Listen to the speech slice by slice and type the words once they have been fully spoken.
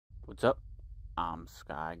What's up? I'm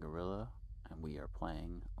Sky Gorilla, and we are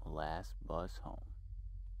playing Last Bus Home.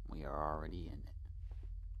 We are already in it.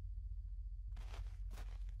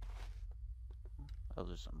 Those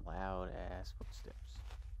are some loud ass footsteps.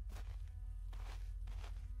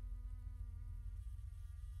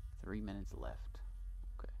 3 minutes left.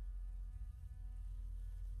 Okay.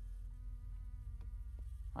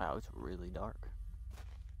 Wow, it's really dark.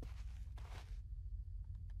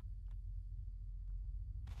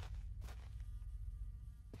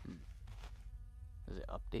 Does it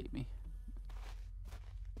update me?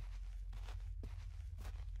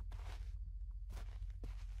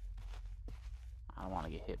 I don't want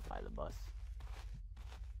to get hit by the bus.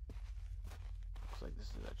 Looks like this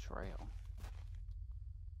is a trail.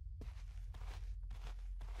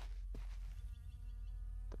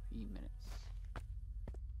 .3 minutes.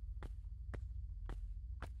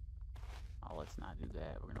 Oh, let's not do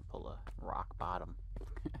that. We're gonna pull a rock bottom.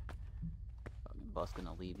 Fucking bus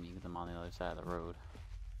gonna leave me because I'm on the other side of the road.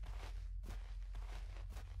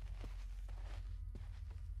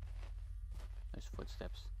 There's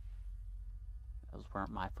footsteps. Those weren't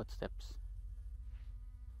my footsteps.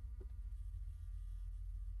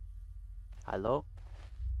 Hello?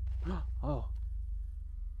 Oh.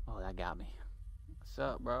 Oh, that got me. What's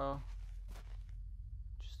up, bro?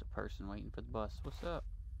 Just a person waiting for the bus. What's up?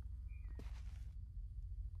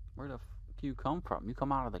 Where the f do you come from? You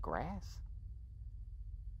come out of the grass?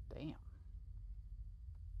 Damn.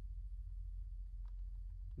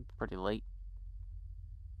 It's pretty late.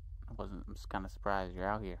 I'm just kind of surprised you're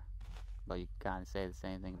out here. But you kind of say the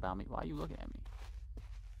same thing about me. Why are you looking at me?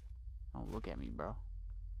 Don't look at me, bro.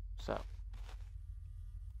 What's up?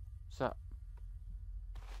 What's up?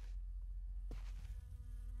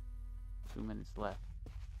 2 minutes left.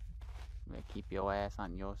 I'm gonna keep your ass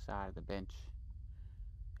on your side of the bench.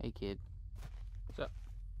 Hey, kid. What's up?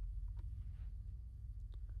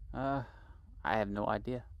 I have no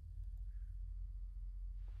idea.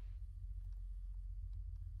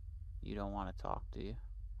 You don't want to talk, do you?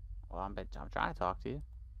 Well, I'm trying to talk to you.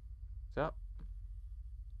 What's up?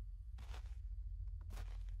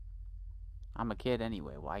 I'm a kid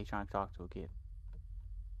anyway. Why are you trying to talk to a kid?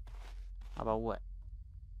 How about what?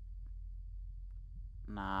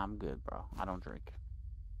 Nah, I'm good, bro. I don't drink.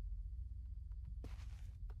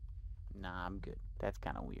 Nah, I'm good. That's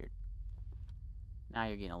kind of weird. Now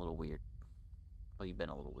you're getting a little weird. Well, you've been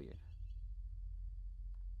a little weird.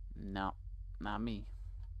 No, not me.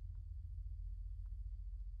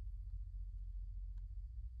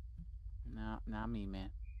 No, not me, man.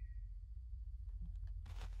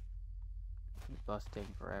 The bus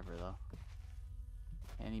taking forever, though.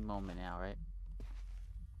 Any moment now, right?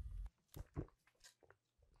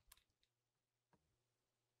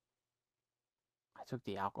 I took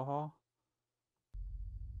the alcohol?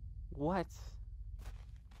 What?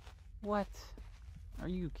 What? Are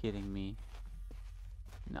you kidding me?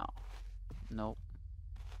 No. Nope.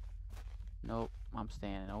 Nope. I'm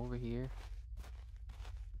standing over here.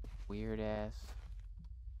 Weird ass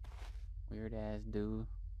dude.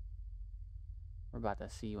 We're about to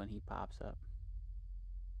see when he pops up.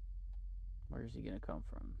 Where's he gonna come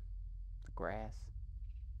from? The grass?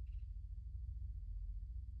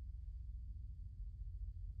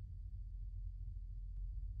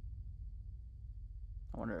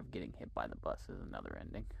 I wonder if getting hit by the bus is another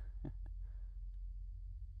ending.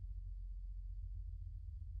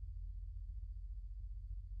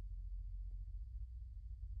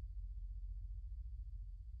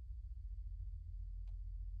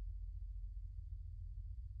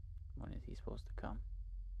 When is he supposed to come?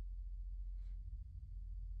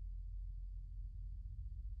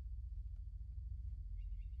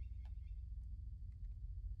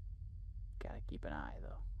 Gotta keep an eye,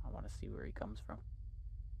 though. I want to see where he comes from.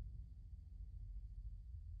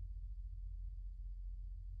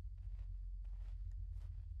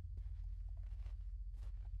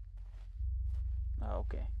 Oh,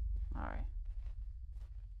 okay. Alright.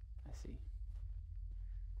 I see.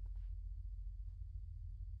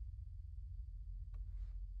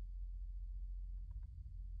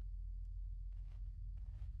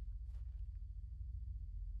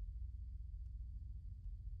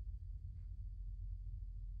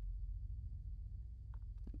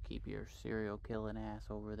 Keep your serial killing ass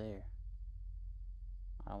over there.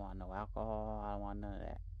 I don't want no alcohol. I don't want none of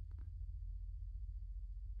that.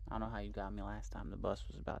 I don't know how you got me last time the bus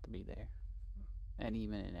was about to be there. Any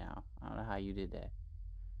minute now. I don't know how you did that.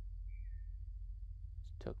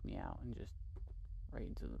 Just took me out and just right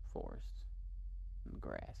into the forest and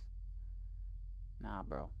grass. Nah,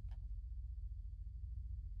 bro.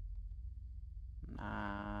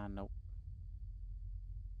 Nah, nope.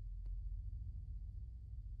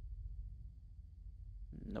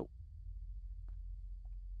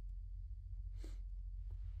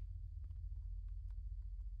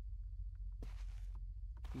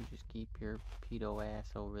 Keep your pedo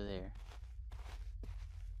ass over there.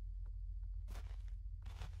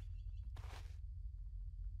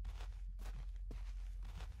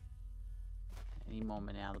 Any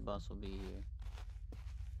moment now, the bus will be here.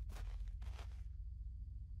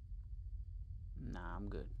 Nah, I'm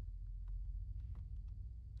good.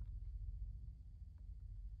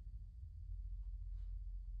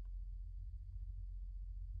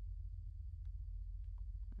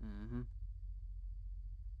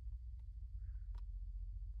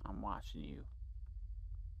 I'm watching you.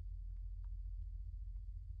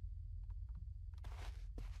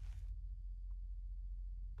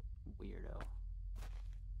 Weirdo.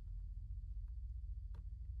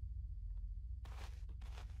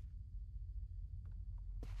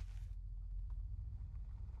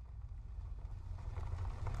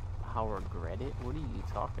 I'll regret it? What are you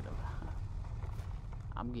talking about?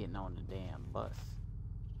 I'm getting on the damn bus.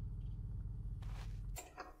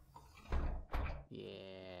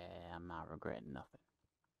 Yeah, I'm not regretting nothing.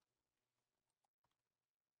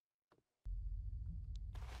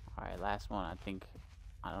 Alright, last one.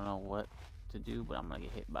 I don't know what to do, but I'm gonna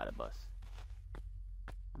get hit by the bus.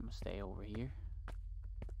 I'm gonna stay over here.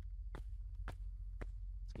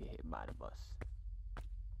 Let's get hit by the bus.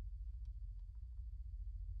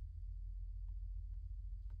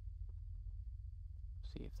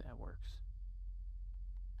 See if that works.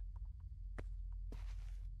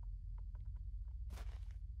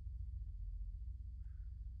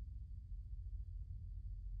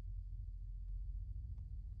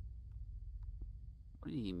 What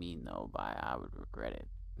do you mean though by I would regret it?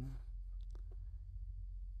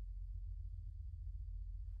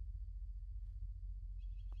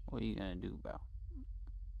 What are you gonna do, bro?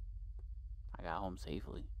 I got home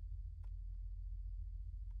safely.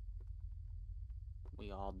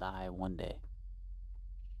 We all die one day.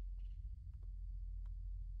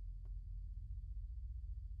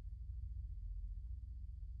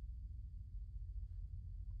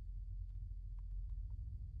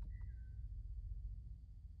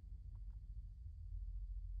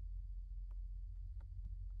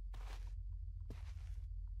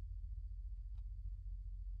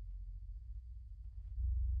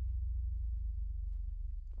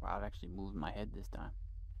 Wow, it actually moved my head this time.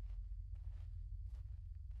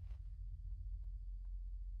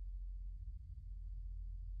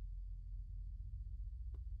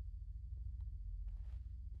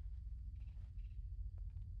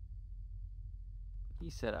 He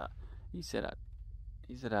said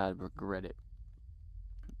I'd regret it,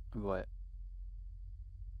 but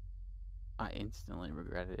I instantly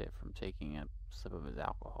regretted it from taking a sip of his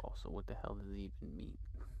alcohol. So what the hell does it even mean?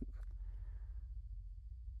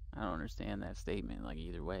 I don't understand that statement. Like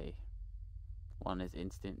either way, one is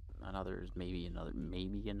instant, another is maybe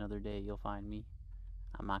another day you'll find me.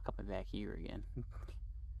 I'm not coming back here again.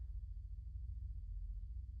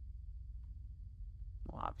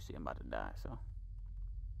 Well, obviously I'm about to die, so.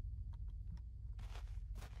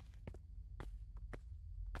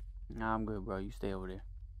 Nah, I'm good, bro. You stay over there.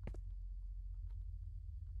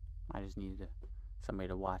 I just needed somebody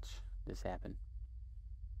to watch this happen.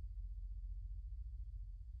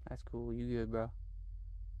 That's cool. You good, bro?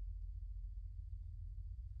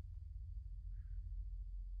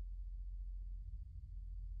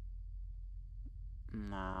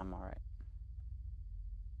 Nah, I'm alright.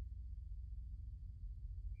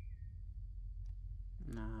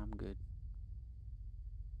 Nah, I'm good.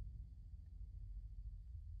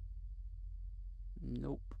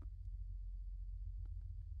 Nope.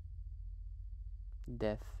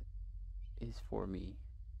 Death is for me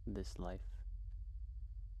this life.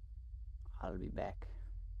 I'll be back.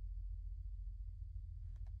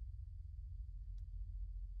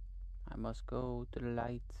 I must go to the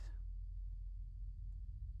light.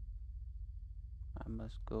 I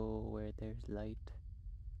must go where there's light.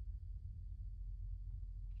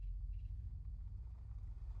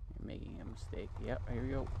 You're making a mistake. Yep, here we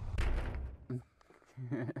go.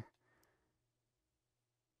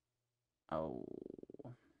 Oh.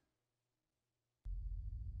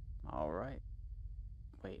 Alright.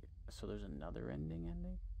 Wait, so there's another ending?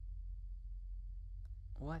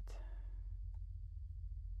 What?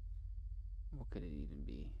 What could it even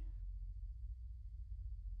be?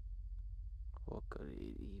 What could it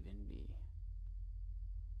even be?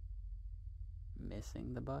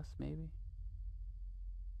 Missing the bus, maybe?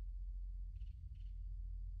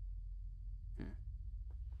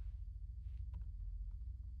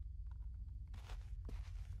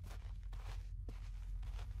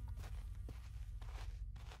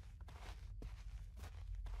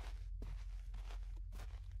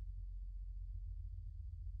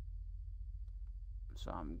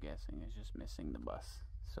 So I'm guessing it's just missing the bus.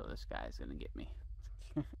 So this guy's gonna get me.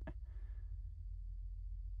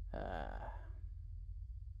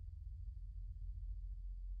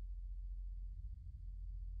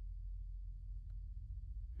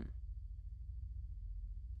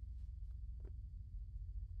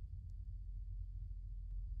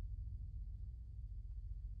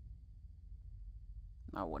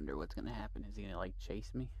 I wonder what's gonna happen. Is he gonna like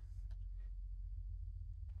chase me?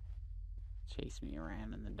 Chase me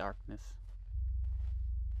around in the darkness.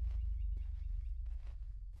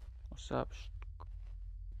 What's up?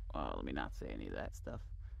 Let me not say any of that stuff.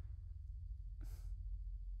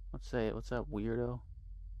 Let's say it. What's up, weirdo?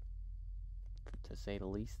 To say the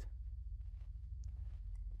least.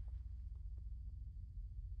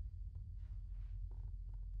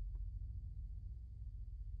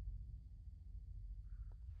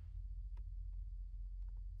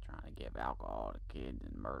 Trying to give alcohol to kids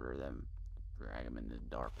and murder them. Drag them into the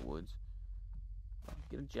dark woods.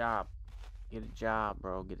 Get a job. Get a job,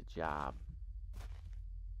 bro. Get a job.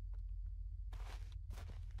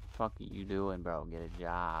 Fuck are you doing, bro? Get a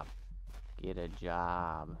job. Get a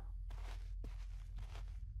job.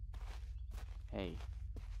 Hey.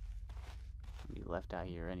 I'll be left out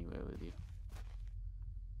here anyway with you.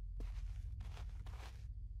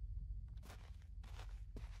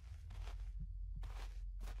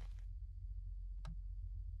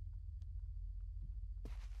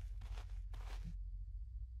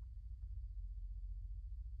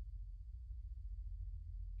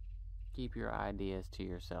 Keep your ideas to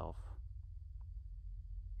yourself.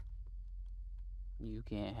 You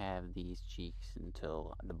can't have these cheeks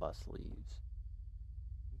until the bus leaves.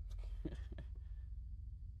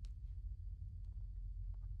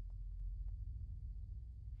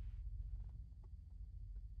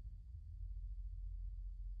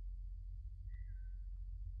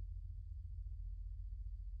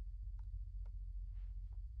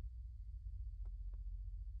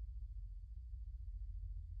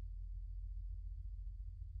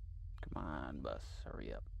 Come on, bus,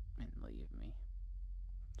 hurry up and leave me.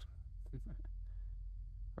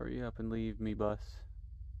 Hurry up and leave me, bus.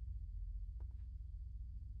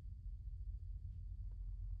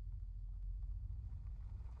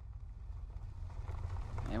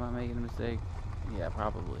 Am I making a mistake? Yeah,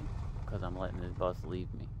 probably. Because I'm letting this bus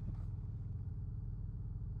leave me.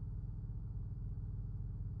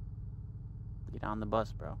 Get on the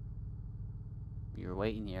bus, bro. You're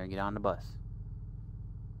waiting here. Get on the bus.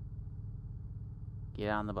 Get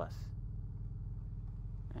on the bus.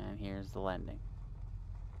 And here's the landing.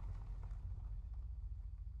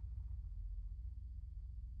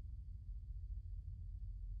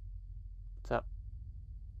 What's up?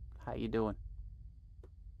 How you doing?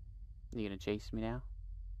 You gonna chase me now?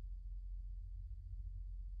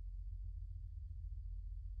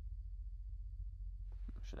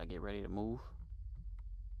 Should I get ready to move?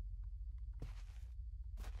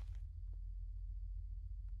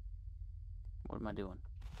 What am I doing?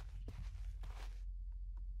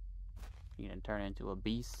 You gonna turn into a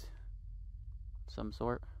beast of some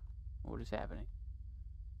sort? What is happening?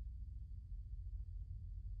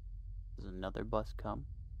 Does another bus come?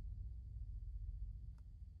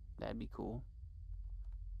 That'd be cool.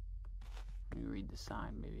 Let me read the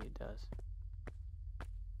sign, maybe it does.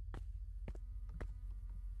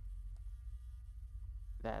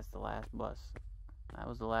 That's the last bus. That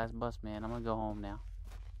was the last bus, man. I'm gonna go home now.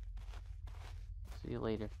 See you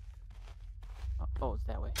later. Oh, it's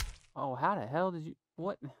that way. Oh, how the hell did you...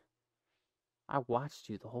 What? I watched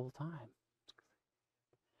you the whole time.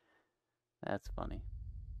 That's funny.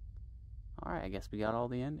 Alright, I guess we got all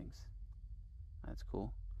the endings. That's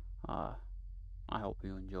cool. I hope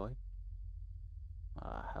you enjoyed.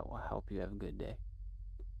 I hope you have a good day.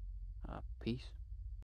 Peace.